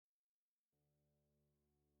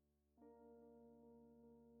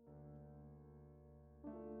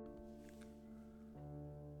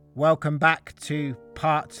Welcome back to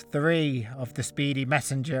part 3 of the Speedy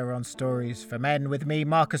Messenger on Stories for Men with me,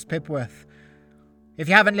 Marcus Pibworth. If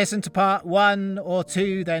you haven't listened to part 1 or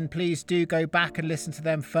 2, then please do go back and listen to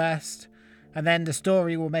them first, and then the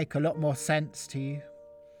story will make a lot more sense to you.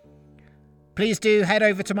 Please do head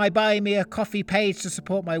over to my Buy Me a Coffee page to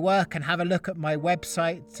support my work and have a look at my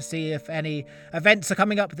website to see if any events are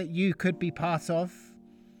coming up that you could be part of.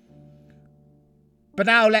 But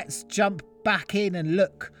now let's jump back in and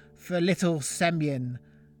look for little Semyon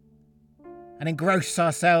and engross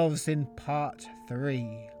ourselves in part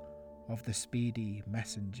 3 of the Speedy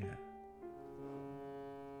Messenger.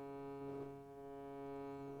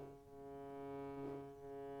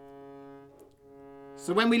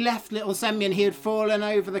 So when we left little Semyon, he had fallen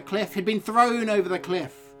over the cliff, he'd been thrown over the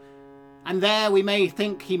cliff, and there we may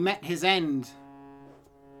think he met his end.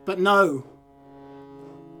 But no.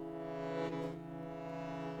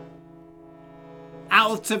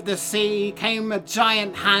 Out of the sea came a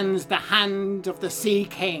giant hand, the hand of the Sea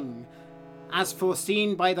King, as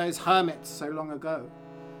foreseen by those hermits so long ago.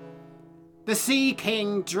 The Sea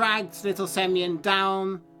King dragged little Semyon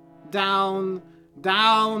down to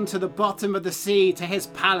the bottom of the sea to his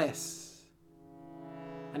palace.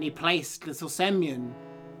 And he placed little Semyon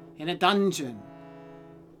in a dungeon.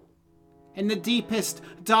 In the deepest,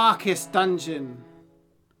 darkest dungeon.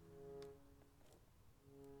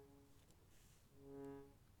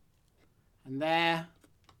 And there,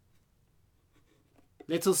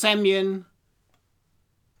 little Semyon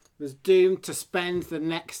was doomed to spend the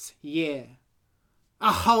next year.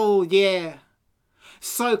 A whole year.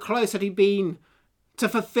 So close had he been to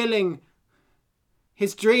fulfilling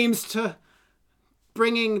his dreams, to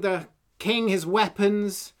bringing the king his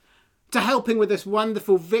weapons, to helping with this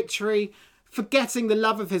wonderful victory, forgetting the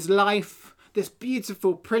love of his life, this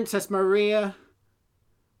beautiful Princess Maria,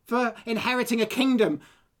 for inheriting a kingdom.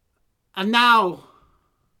 And now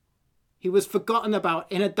he was forgotten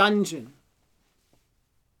about in a dungeon.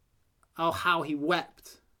 Oh, how he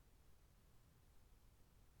wept.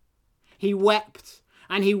 He wept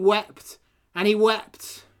and he wept and he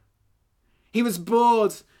wept. He was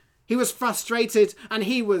bored. He was frustrated and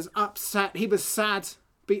he was upset. He was sad,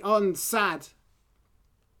 beyond sad.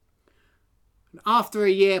 And after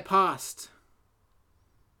a year passed,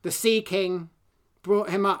 the Sea King brought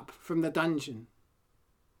him up from the dungeon.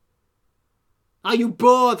 Are you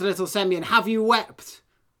bored, little Semyon? Have you wept?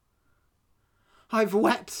 I've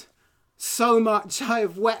wept so much. I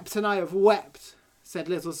have wept and I have wept, said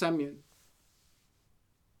little Semyon.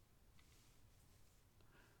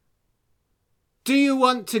 Do you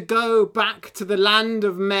want to go back to the land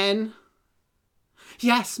of men?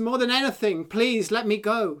 Yes, more than anything. Please let me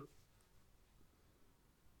go.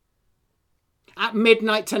 At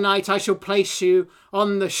midnight tonight I shall place you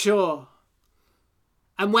on the shore.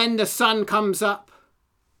 And when the sun comes up,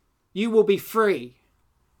 you will be free.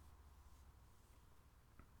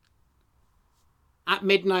 At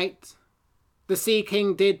midnight, the Sea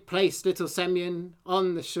King did place little Semyon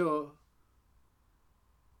on the shore.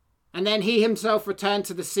 And then he himself returned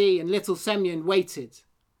to the sea, and little Semyon waited.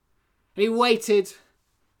 And he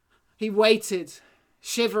waited,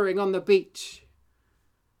 shivering on the beach,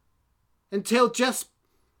 until just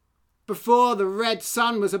before the red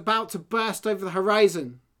sun was about to burst over the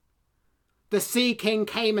horizon, the Sea King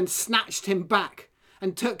came and snatched him back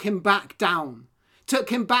and took him back down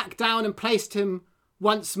and placed him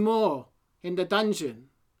once more in the dungeon.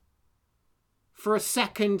 For a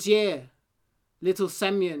second year, little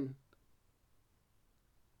Semyon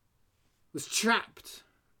was trapped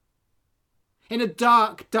in a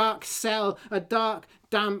dark, dark cell, a dark,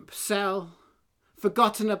 damp cell,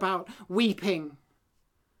 forgotten about, weeping,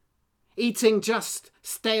 eating just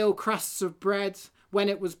stale crusts of bread when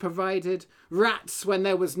it was provided, rats when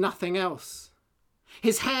there was nothing else.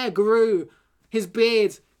 His hair grew, his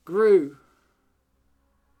beard grew.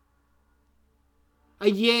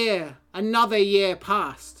 Another year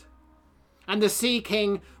passed, and the Sea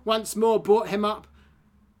King once more brought him up,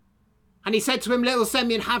 and he said to him, little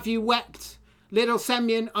Semyon, have you wept? Little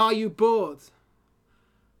Semyon, are you bored?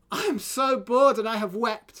 I am so bored and I have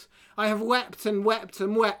wept. I have wept and wept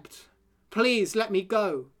and wept. Please let me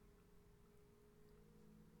go.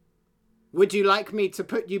 Would you like me to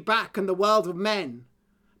put you back in the world of men?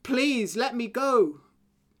 Please let me go.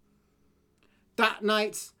 That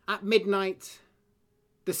night, at midnight,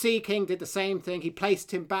 the Sea King did the same thing. He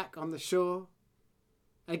placed him back on the shore.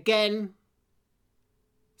 Again,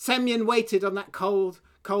 Semyon waited on that cold,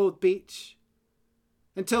 cold beach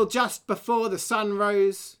until just before the sun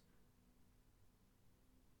rose.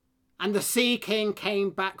 And the Sea King came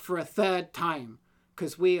back for a third time,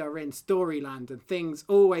 because we are in Storyland and things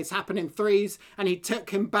always happen in threes, and he took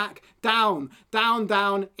him back down, down,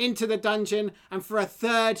 down into the dungeon, and for a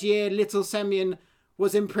third year little Semyon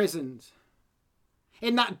was imprisoned.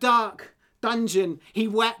 In that dark dungeon he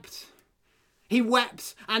wept. He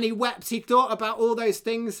wept and he wept. He thought about all those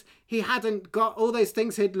things he hadn't got, all those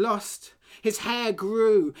things he'd lost. His hair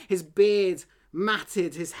grew, his beard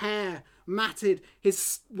matted, his hair matted,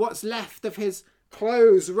 what's left of his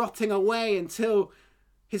clothes rotting away until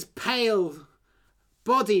his pale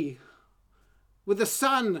body, with the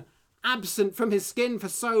sun absent from his skin for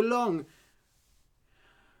so long,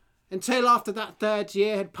 until after that third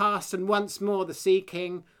year had passed and once more the Sea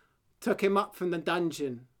King took him up from the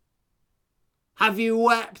dungeon. Have you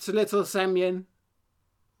wept, little Semyon?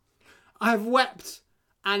 I have wept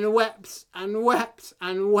and wept and wept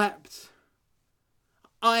and wept.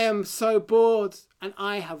 I am so bored and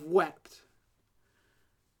I have wept.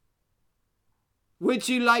 Would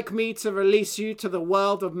you like me to release you to the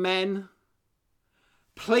world of men?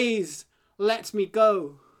 Please let me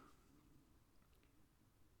go.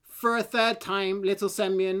 For a third time, little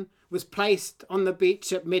Semyon was placed on the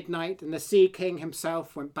beach at midnight, and the Sea King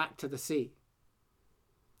himself went back to the sea.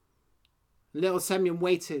 Little Semyon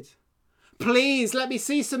waited. Please, let me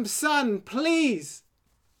see some sun, please.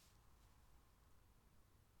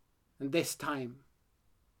 And this time,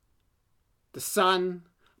 the sun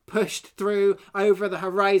pushed through over the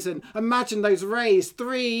horizon. Imagine those rays,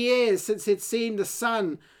 3 years since he'd seen the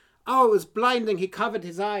sun. Oh, it was blinding. He covered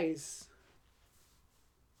his eyes.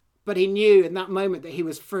 But he knew in that moment that he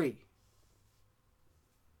was free.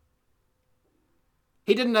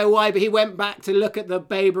 He didn't know why, but he went back to look at the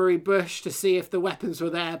bayberry bush to see if the weapons were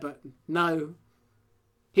there, but no.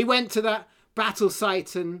 He went to that battle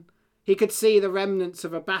site and he could see the remnants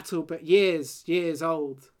of a battle, but years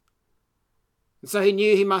old. And so he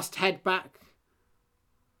knew he must head back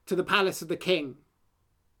to the palace of the king.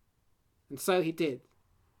 And so he did.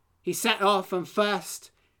 He set off, and first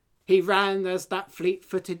he ran as that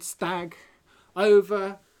fleet-footed stag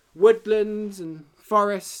over woodlands and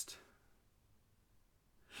forest.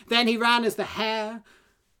 Then he ran as the hare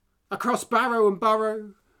across barrow and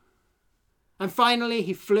burrow. And finally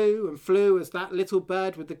he flew and flew as that little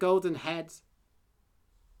bird with the golden head.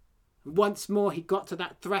 And once more he got to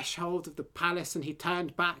that threshold of the palace, and he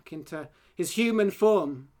turned back into his human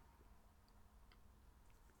form.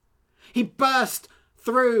 He burst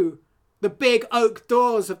through the big oak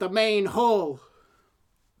doors of the main hall.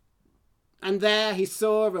 And there he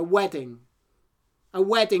saw a wedding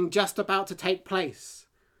just about to take place.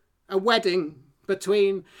 A wedding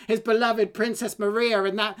between his beloved Princess Maria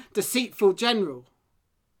and that deceitful general.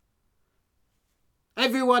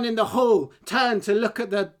 Everyone in the hall turned to look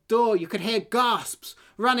at the door. You could hear gasps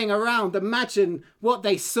running around. Imagine what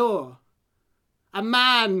they saw. A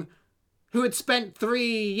man who had spent 3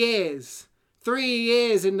 years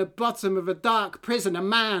in the bottom of a dark prison. A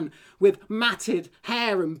man with matted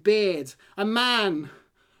hair and beard. A man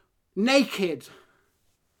naked.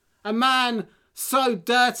 A man so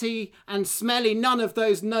dirty and smelly, none of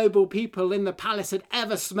those noble people in the palace had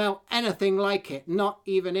ever smelt anything like it, not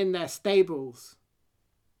even in their stables.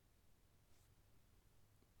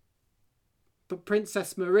 But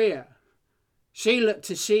Princess Maria, she looked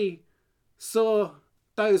as she saw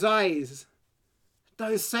those eyes,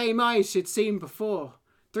 those same eyes she'd seen before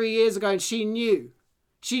 3 years ago, and she knew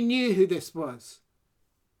who this was.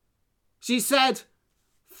 She said,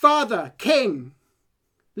 Father, King,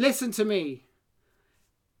 listen to me.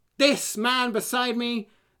 This man beside me,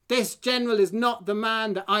 this general, is not the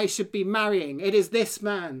man that I should be marrying. It is this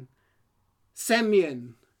man,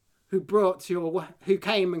 Semyon, who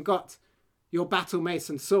came and got your battle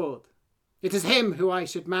mace and sword. It is him who I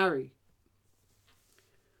should marry.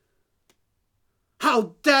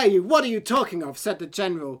 How dare you? What are you talking of? Said the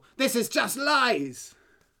general. This is just lies.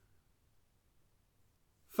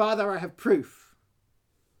 Father, I have proof.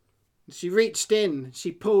 She reached in.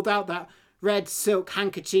 She pulled out that red silk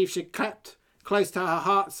handkerchief she'd kept close to her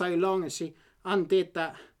heart so long, and she undid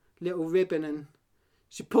that little ribbon, and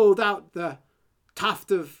she pulled out the tuft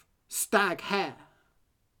of stag hair.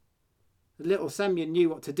 The little Semyon knew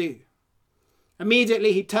what to do.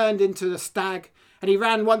 Immediately he turned into the stag, and he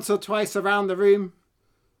ran once or twice around the room,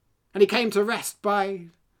 and he came to rest by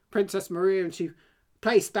Princess Maria, and she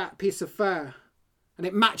placed that piece of fur, and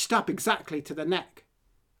it matched up exactly to the neck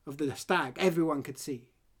of the stag. Everyone could see.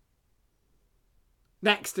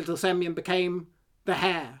 Next, little Semyon became the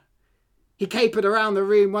hare. He capered around the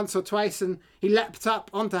room once or twice, and he leapt up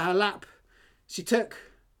onto her lap. She took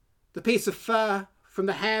the piece of fur from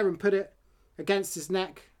the hare and put it against his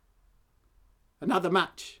neck. Another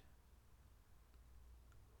match.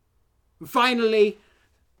 Finally,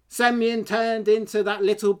 Semyon turned into that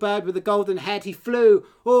little bird with the golden head. He flew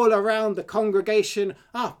all around the congregation,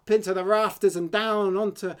 up into the rafters and down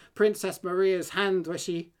onto Princess Maria's hand, where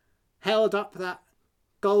she held up that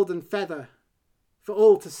golden feather for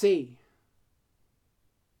all to see.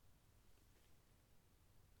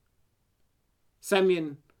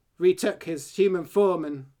 Semyon retook his human form,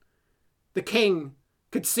 and the king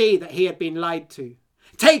could see that he had been lied to.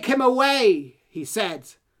 "Take him away," he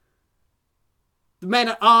said. The men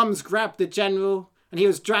at arms grabbed the general, and he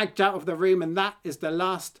was dragged out of the room, and that is the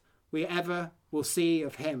last we ever will see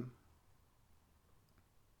of him.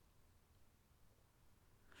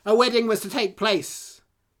 A wedding was to take place,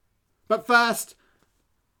 but first,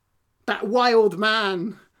 that wild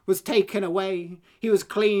man was taken away. He was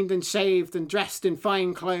cleaned and shaved and dressed in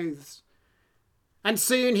fine clothes. And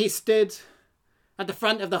soon he stood at the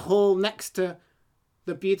front of the hall next to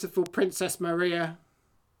the beautiful Princess Maria.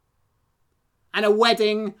 And a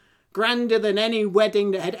wedding grander than any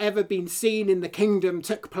wedding that had ever been seen in the kingdom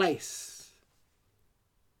took place.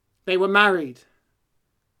 They were married.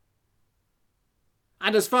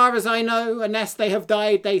 And as far as I know, unless they have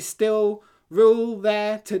died, they still rule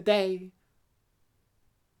there today.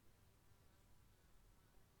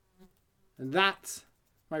 And that,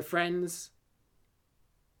 my friends,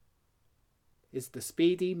 is the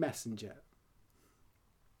speedy messenger.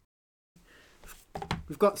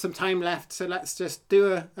 We've got some time left, so let's just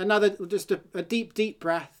do a deep, deep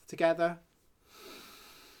breath together.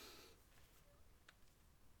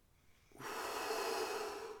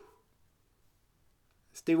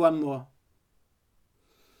 Let's do one more.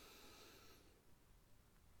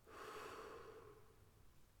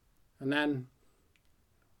 And then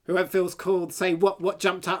whoever feels called, say what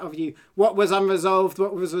jumped out of you, what was unresolved,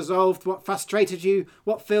 what was resolved, what frustrated you,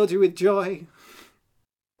 what filled you with joy.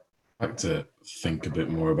 I'd like to think a bit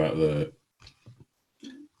more about the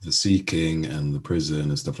seeking and the prison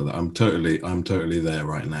and stuff like that. I'm totally there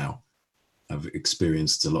right now. I've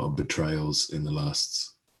experienced a lot of betrayals in the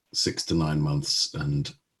last 6 to 9 months,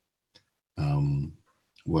 and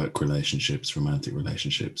work relationships, romantic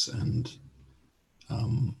relationships, and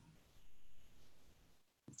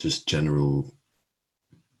just general.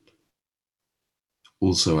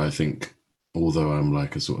 Also, I think, although I'm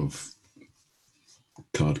like a sort of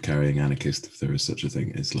card-carrying anarchist, if there is such a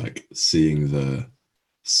thing, it's like seeing the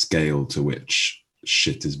scale to which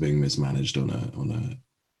shit is being mismanaged on a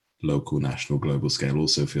local, national, global scale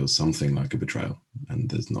also feels something like a betrayal, and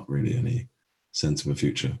there's not really any sense of a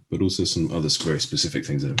future. But also some other very specific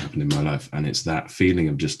things that have happened in my life, and it's that feeling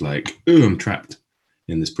of just like, oh, I'm trapped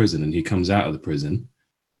in this prison. And he comes out of the prison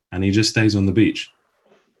and he just stays on the beach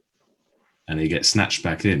and he gets snatched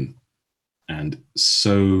back in. And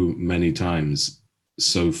so many times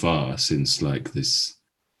so far since like this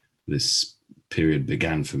period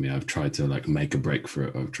began for me, I've tried to like make a break for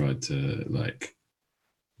it. I've tried to like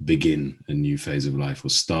begin a new phase of life or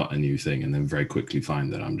start a new thing, and then very quickly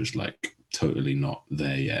find that I'm just like totally not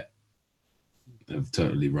there yet. I've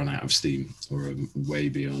totally run out of steam, or I'm way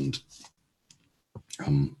beyond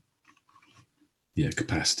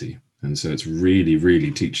capacity. And so it's really,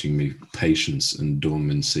 really teaching me patience and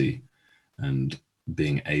dormancy and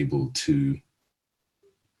being able to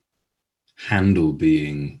handle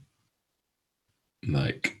being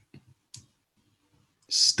like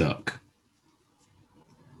stuck.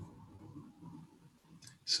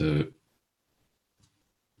 So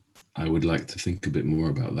I would like to think a bit more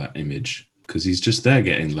about that image, because he's just there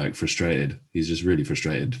getting like frustrated. He's just really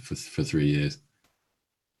frustrated for 3 years.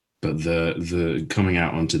 But the coming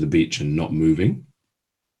out onto the beach and not moving,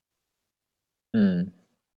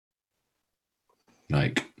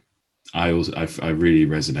 like I really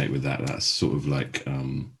resonate with that. That's sort of like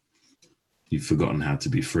you've forgotten how to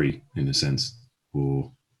be free in a sense,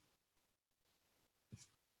 or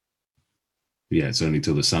yeah, it's only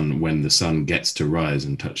till when the sun gets to rise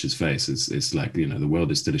and touch his face, it's like, you know, the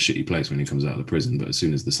world is still a shitty place when he comes out of the prison, but as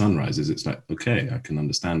soon as the sun rises, it's like, okay, I can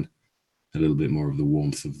understand a little bit more of the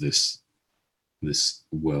warmth of this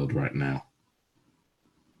world right now.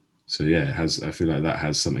 So yeah, I feel like that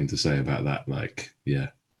has something to say about that, like, yeah,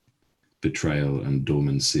 betrayal and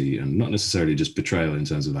dormancy, and not necessarily just betrayal in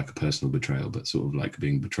terms of like a personal betrayal, but sort of like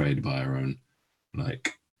being betrayed by our own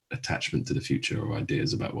like attachment to the future or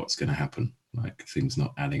ideas about what's going to happen, like things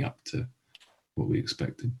not adding up to what we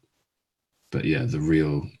expected. But yeah, the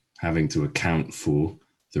real having to account for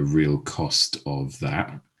the real cost of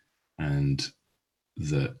that, and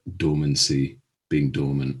the dormancy, being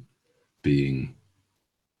dormant, being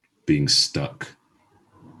stuck,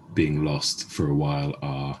 being lost for a while,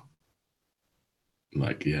 are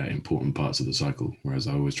like, yeah, important parts of the cycle, whereas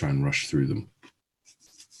I always try and rush through them.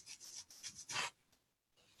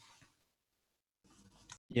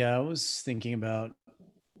 Yeah, I was thinking about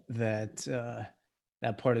that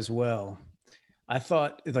that part as well. I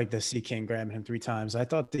thought like the Sea King grabbing him 3 times. I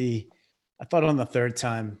thought on the third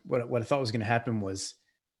time, what I thought was going to happen was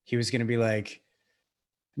he was going to be like,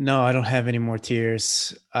 "No, I don't have any more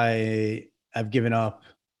tears. I've given up."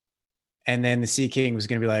 And then the Sea King was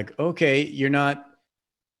going to be like, "Okay, you're not.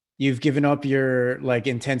 You've given up your like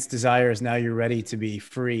intense desires. Now you're ready to be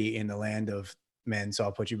free in the land of men. So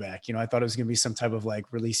I'll put you back." I thought it was going to be some type of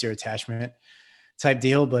like release your attachment type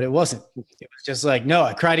deal, but it wasn't. It was just like, no,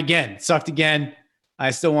 I cried again, sucked again.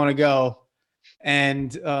 I still want to go.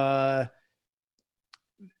 And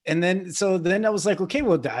then I was like, okay,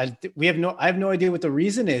 well, I have no idea what the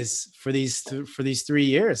reason is for these 3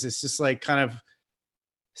 years. It's just like kind of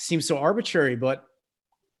seems so arbitrary, but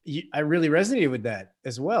I really resonated with that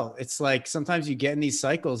as well. It's like sometimes you get in these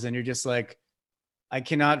cycles and you're just like, I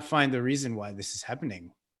cannot find the reason why this is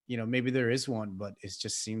happening. Maybe there is one, but it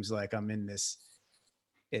just seems like I'm in this.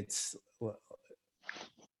 It's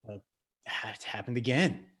it happened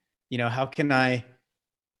again. How can I?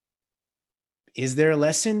 Is there a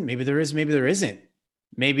lesson? Maybe there is, maybe there isn't.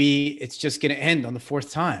 Maybe it's just going to end on the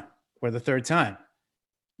fourth time or the third time,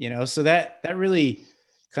 so that really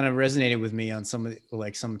kind of resonated with me on some of the,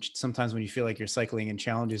 like sometimes when you feel like you're cycling in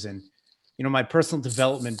challenges and, my personal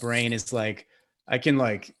development brain is like, I can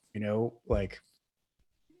like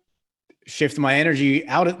shift my energy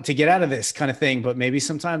out to get out of this kind of thing. But maybe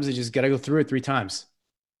sometimes I just got to go through it 3 times,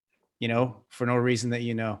 for no reason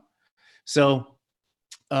that. So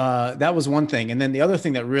that was one thing. And then the other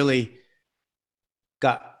thing that really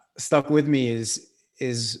got stuck with me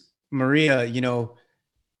is Maria,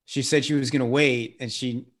 she said she was going to wait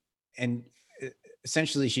and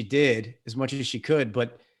essentially she did as much as she could,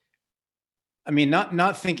 but I mean,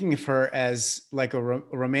 not thinking of her as like a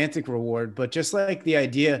romantic reward, but just like the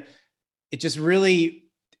idea, it just really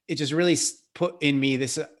put in me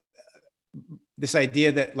this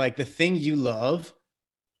idea that like the thing you love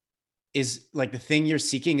is like the thing you're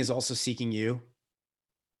seeking is also seeking you.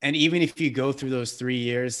 And even if you go through those 3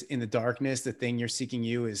 years in the darkness, the thing you're seeking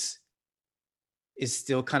you is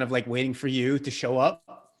still kind of like waiting for you to show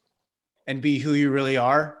up and be who you really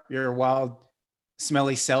are, your wild,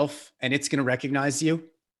 smelly self, and it's going to recognize you,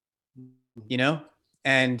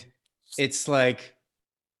 and it's like,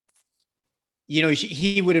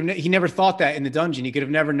 he never thought that in the dungeon. He could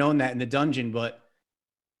have never known that in the dungeon, but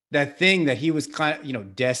that thing that he was kind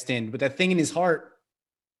of, destined, but that thing in his heart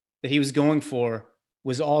that he was going for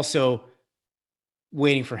was also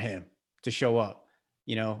waiting for him to show up,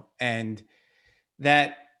 and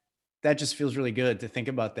that just feels really good to think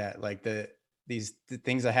about that. Like the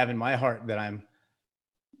things I have in my heart that I'm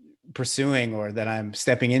pursuing or that I'm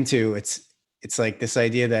stepping into, it's like this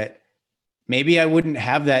idea that maybe I wouldn't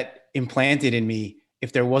have that implanted in me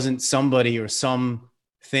if there wasn't somebody or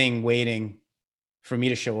something waiting for me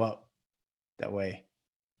to show up that way.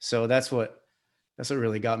 So that's what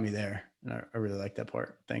really got me there. And I really like that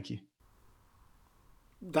part. Thank you.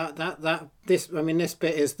 This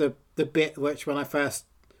bit is the bit which when I first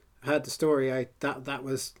heard the story, that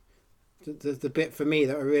was the bit for me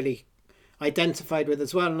that I really identified with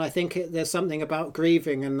as well. And I think there's something about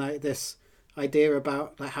grieving and like this idea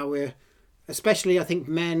about like how we're, especially I think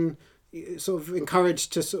men, sort of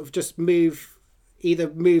encouraged to sort of just either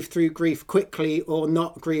move through grief quickly or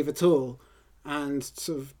not grieve at all, and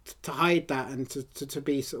sort of to hide that and to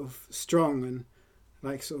be sort of strong and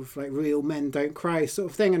like sort of like real men don't cry sort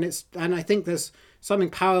of thing. And I think there's something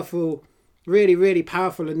powerful, really, really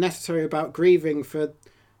powerful and necessary about grieving for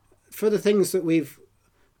the things that we've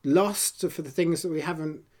lost, or for the things that we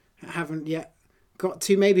haven't yet got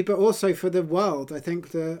to maybe, but also for the world. I think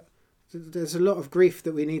there's a lot of grief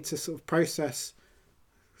that we need to sort of process.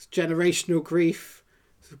 Generational grief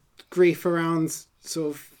around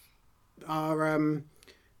sort of our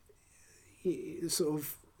sort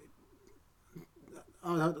of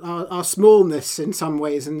our smallness in some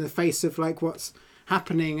ways in the face of like what's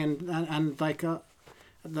happening and like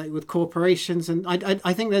with corporations. And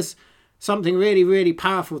I think there's something really, really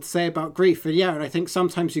powerful to say about grief. And I think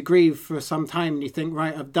sometimes you grieve for some time and you think,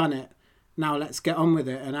 right, I've done it, now let's get on with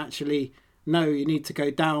it. And actually, no, you need to go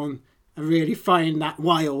down and really find that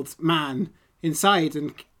wild man inside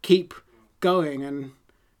and keep going and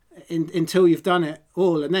until you've done it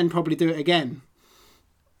all, and then probably do it again.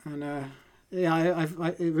 And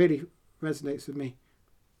it really resonates with me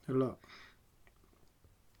a lot.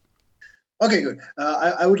 Okay, good.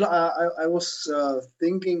 I was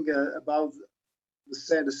thinking about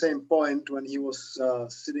the same point when he was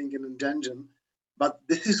sitting in a dungeon. But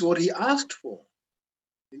this is what he asked for.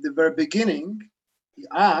 In the very beginning, he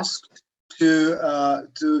asked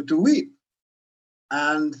to weep,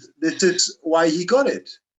 and this is why he got it.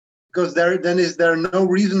 Because there no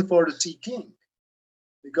reason for the sea king.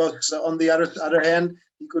 Because on the other hand,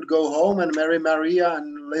 he could go home and marry Maria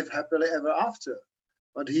and live happily ever after.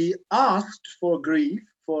 But he asked for grief,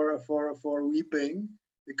 for weeping,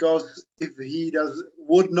 because if he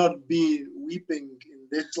would not be weeping in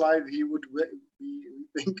this life, he would be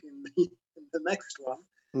weeping in the next one.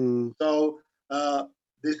 Mm. So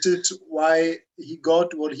this is why he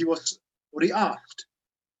got what he asked,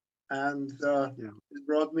 and it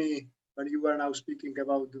brought me when you were now speaking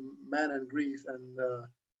about the man and grief and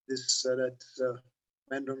this that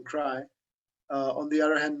men don't cry. On the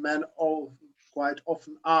other hand, men quite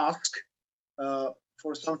often ask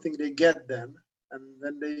for something they get then, and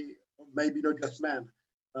then they maybe not just men,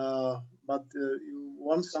 but you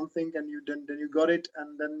want something and then you got it,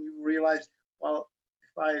 and then you realize, well,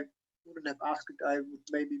 if I wouldn't have asked it, I would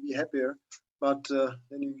maybe be happier. But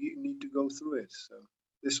then you need to go through it. So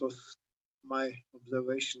this was my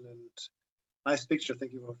observation, and nice picture.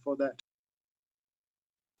 Thank you for that.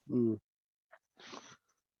 Mm.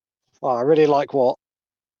 Well, I really like what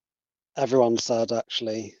everyone said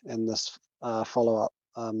actually in this follow-up.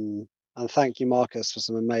 And thank you, Marcus, for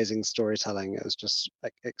some amazing storytelling. It was just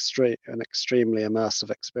an extremely immersive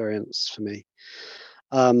experience for me.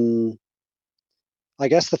 I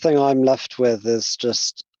guess the thing I'm left with is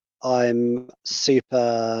just I'm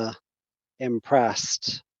super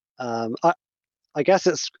impressed. I guess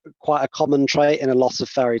it's quite a common trait in a lot of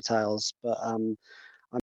fairy tales, but I'm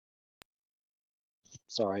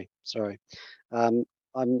sorry.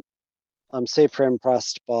 I'm super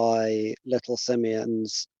impressed by Little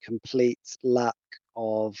Simeon's complete lack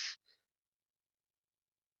of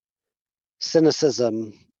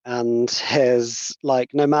cynicism, and his,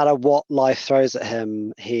 like, no matter what life throws at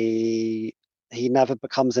him, he never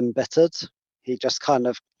becomes embittered. He just kind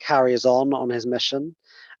of carries on his mission,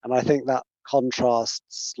 and I think that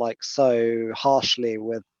contrasts like so harshly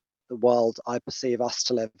with the world I perceive us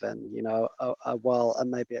to live in, you know, a world, and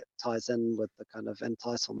maybe it ties in with the kind of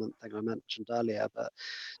entitlement thing I mentioned earlier, but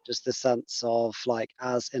just the sense of like,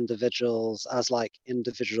 as individuals, as like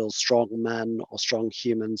individual strong men or strong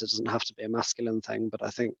humans, it doesn't have to be a masculine thing, but I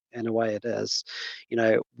think in a way it is, you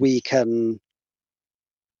know, we can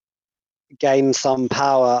gain some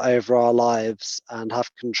power over our lives and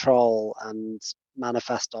have control and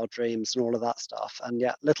manifest our dreams and all of that stuff. And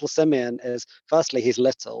yet Little Simeon is, firstly, he's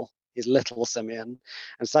little Simeon,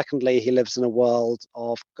 and secondly, he lives in a world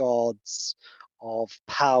of gods, of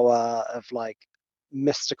power, of like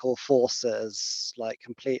mystical forces, like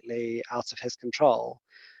completely out of his control.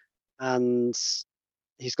 And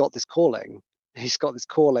he's got this calling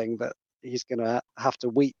that he's gonna have to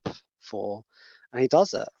weep for, and he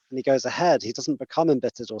does it, and he goes ahead. He doesn't become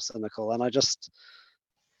embittered or cynical, and I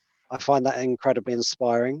find that incredibly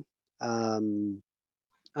inspiring, and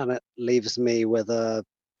it leaves me with an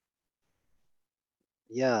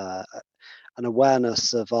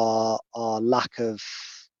awareness of our lack of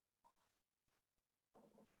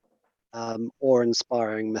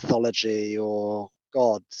awe-inspiring mythology or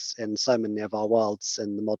gods in so many of our worlds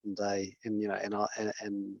in the modern day,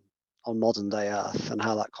 on modern day Earth, and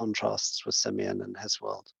how that contrasts with Simeon and his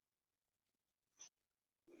world.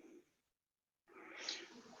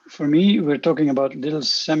 For me, we're talking about Little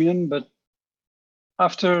Simeon, but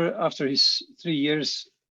after his 3 years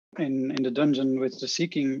in the dungeon with the Sea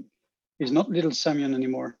King, he's not Little Simeon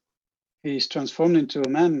anymore. He's transformed into a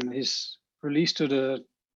man. He's released to the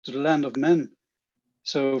land of men.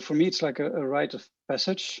 So for me, it's like a rite of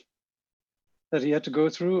passage that he had to go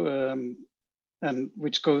through, and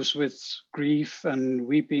which goes with grief and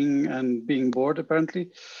weeping and being bored,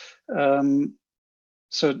 apparently.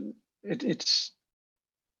 So it's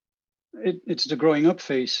the growing up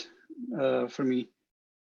phase for me.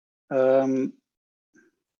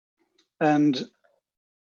 And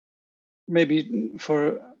maybe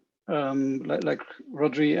for like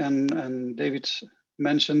Rodri and David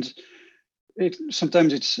mentioned,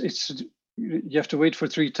 sometimes it's you have to wait for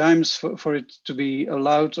 3 times for it to be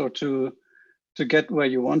allowed or to get where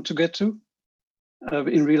you want to get to.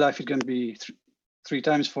 In real life, it can be 3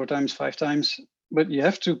 times, 4 times, 5 times, but you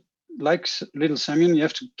have to, like Little Simeon, you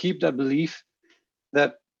have to keep that belief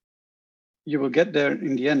that you will get there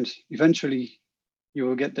in the end. Eventually, you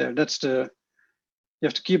will get there. You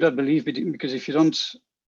have to keep that belief, because if you don't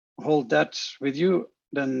hold that with you,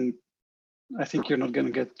 then I think you're not going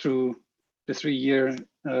to get through the 3 year,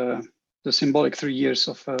 the symbolic 3 years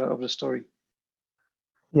of the story.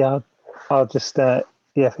 Yeah, I'll just, yeah,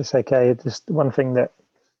 if it's okay, just one thing that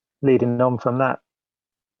leading on from that,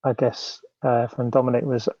 I guess, from Dominic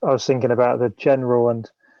was I was thinking about the general and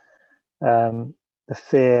the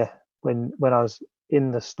fear when I was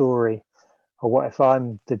in the story, or what if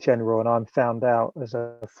I'm the general and I'm found out as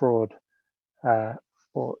a fraud,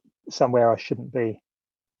 or somewhere I shouldn't be.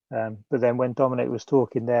 But then when Dominic was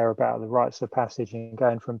talking there about the rites of passage and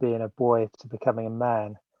going from being a boy to becoming a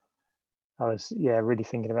man, I was really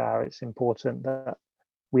thinking about how it's important that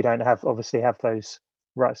we don't obviously have those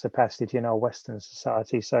rites of passage in our Western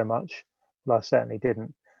society so much. Well, I certainly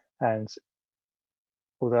didn't. And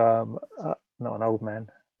although I'm not an old man,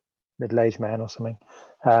 middle-aged man or something,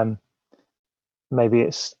 maybe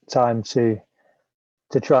it's time to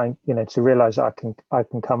try and to realize that I've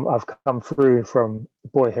come through from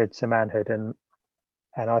boyhood to manhood, and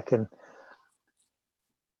I can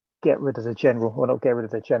get rid of the general, well, not get rid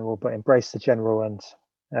of the general, but embrace the general, and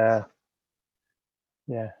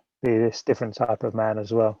be this different type of man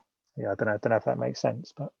as well. I don't know if that makes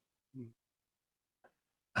sense, but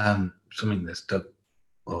something that stuck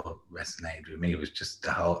or resonated with me was just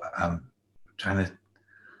the whole trying to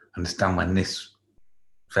understand when this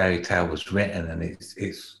fairy tale was written, and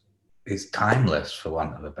it's timeless, for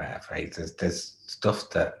want of a better phrase. There's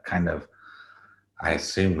stuff that kind of I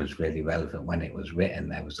assume was really relevant when it was written.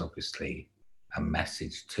 There was obviously a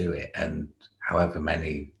message to it, and however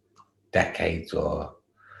many decades or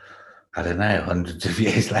I don't know, hundreds of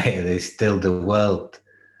years later, there's still the world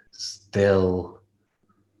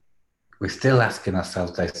we're still asking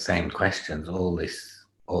ourselves those same questions all this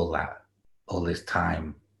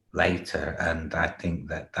time later. And I think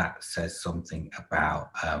that says something about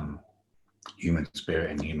human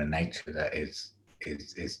spirit and human nature that is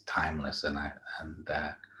timeless, and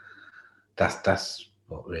that's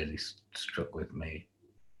what really struck with me.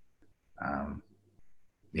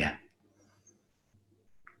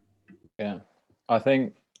 Yeah, I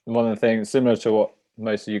think one of the things similar to what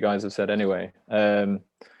most of you guys have said anyway,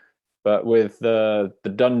 but with the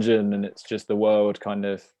dungeon, and it's just the world kind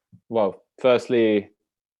of, well, firstly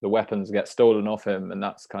the weapons get stolen off him, and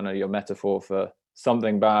that's kind of your metaphor for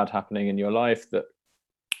something bad happening in your life that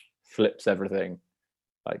flips everything.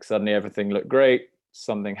 Like suddenly everything looked great,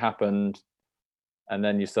 something happened, and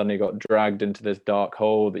then you suddenly got dragged into this dark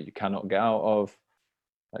hole that you cannot get out of.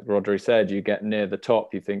 Like Rodri said, you get near the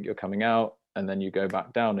top, you think you're coming out, and then you go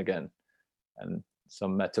back down again. And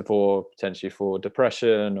some metaphor potentially for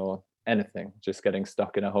depression or anything, just getting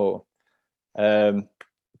stuck in a hole.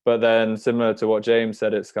 But then similar to what James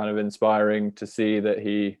said, it's kind of inspiring to see that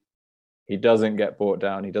he doesn't get brought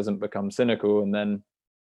down, he doesn't become cynical, and then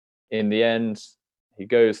in the end, he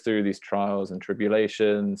goes through these trials and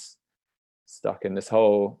tribulations, stuck in this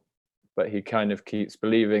hole, but he kind of keeps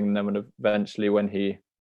believing them, and eventually when he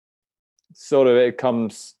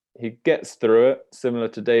gets through it. Similar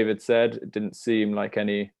to David said, it didn't seem like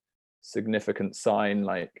any significant sign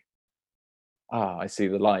like, I see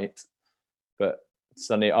the light. But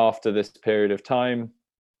suddenly after this period of time,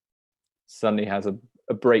 suddenly has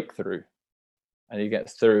a breakthrough, and he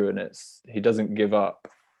gets through, and he doesn't give up.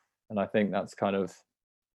 And I think that's kind of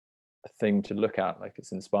a thing to look at. Like,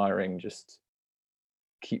 it's inspiring. Just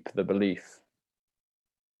keep the belief.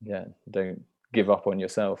 Yeah, don't give up on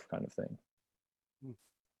yourself, kind of thing.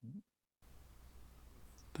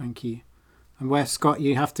 Thank you. And where, Scott,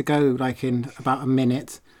 you have to go like in about a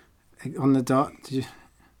minute on the dot. Did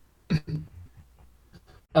you?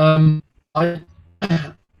 I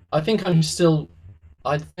think I'm still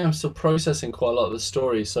processing quite a lot of the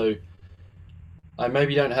story, so I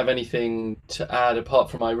maybe don't have anything to add apart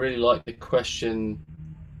from I really like the question,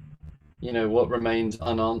 what remains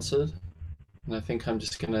unanswered, and I think I'm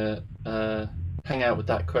just gonna hang out with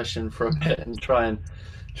that question for a bit and try and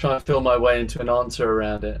feel my way into an answer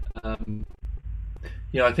around it.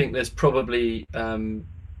 I think there's probably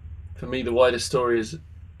for me the wider story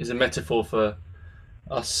is a metaphor for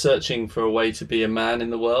us searching for a way to be a man in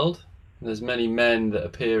the world. And there's many men that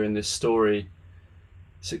appear in this story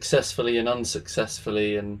successfully and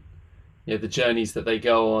unsuccessfully, and the journeys that they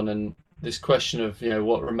go on, and this question of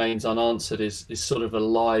what remains unanswered is sort of a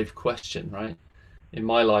live question, right? In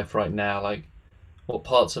my life right now, like, what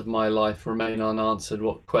parts of my life remain unanswered?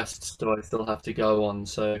 What quests do I still have to go on?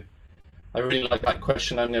 So I really like that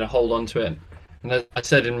question. I'm going to hold on to it. And as I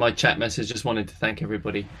said in my chat message, just wanted to thank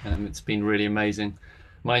everybody. It's been really amazing.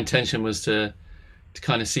 My intention was to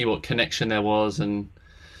kind of see what connection there was, and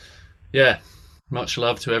much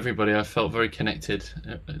love to everybody. I felt very connected.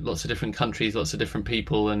 Lots of different countries, lots of different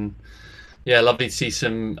people, and Yeah, lovely to see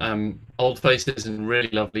some old faces and really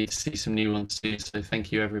lovely to see some new ones too. So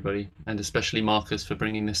thank you, everybody, and especially Marcus for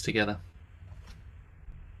bringing this together.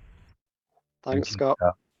 Thanks, Scott.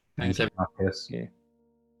 Thanks, everyone. Marcus. Yeah.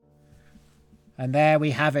 And there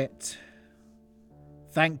we have it.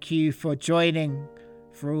 Thank you for joining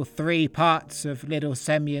for all 3 parts of Little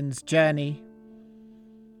Semyon's journey.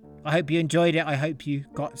 I hope you enjoyed it. I hope you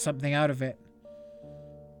got something out of it.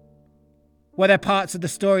 Were there parts of the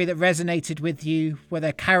story that resonated with you? Were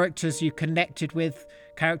there characters you connected with,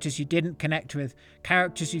 characters you didn't connect with,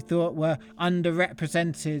 characters you thought were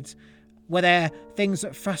underrepresented? Were there things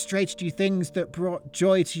that frustrated you, things that brought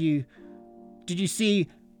joy to you? Did you see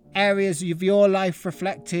areas of your life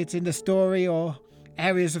reflected in the story or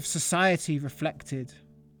areas of society reflected?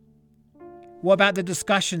 What about the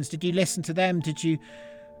discussions? Did you listen to them? Did you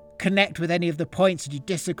connect with any of the points? Did you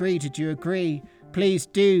disagree? Did you agree? Please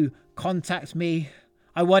do contact me.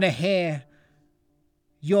 I want to hear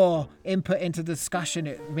your input into the discussion.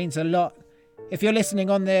 It means a lot. If you're listening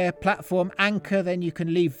on the platform Anchor, then you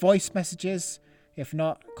can leave voice messages. If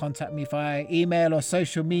not, contact me via email or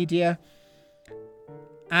social media.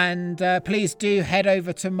 And please do head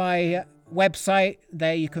over to my website.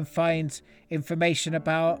 There you can find information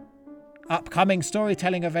about upcoming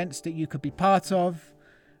storytelling events that you could be part of.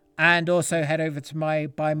 And also head over to my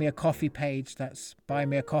Buy Me a Coffee page. That's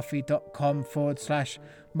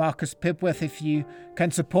buymeacoffee.com/Marcus Pibworth if you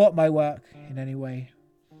can support my work in any way.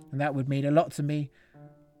 And that would mean a lot to me.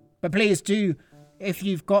 But please do, if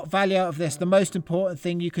you've got value out of this, the most important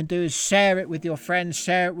thing you can do is share it with your friends,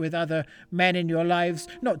 share it with other men in your lives,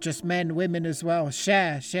 not just men, women as well.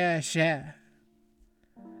 Share, share, share.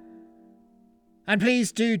 And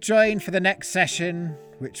please do join for the next session,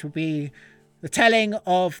 which will be the telling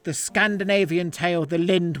of the Scandinavian tale, The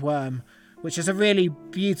Lindworm, which is a really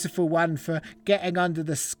beautiful one for getting under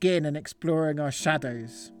the skin and exploring our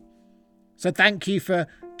shadows. So thank you for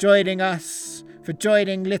joining us, for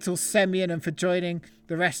joining Little Semyon, and for joining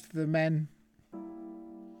the rest of the men.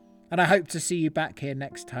 And I hope to see you back here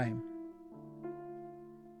next time.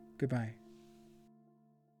 Goodbye.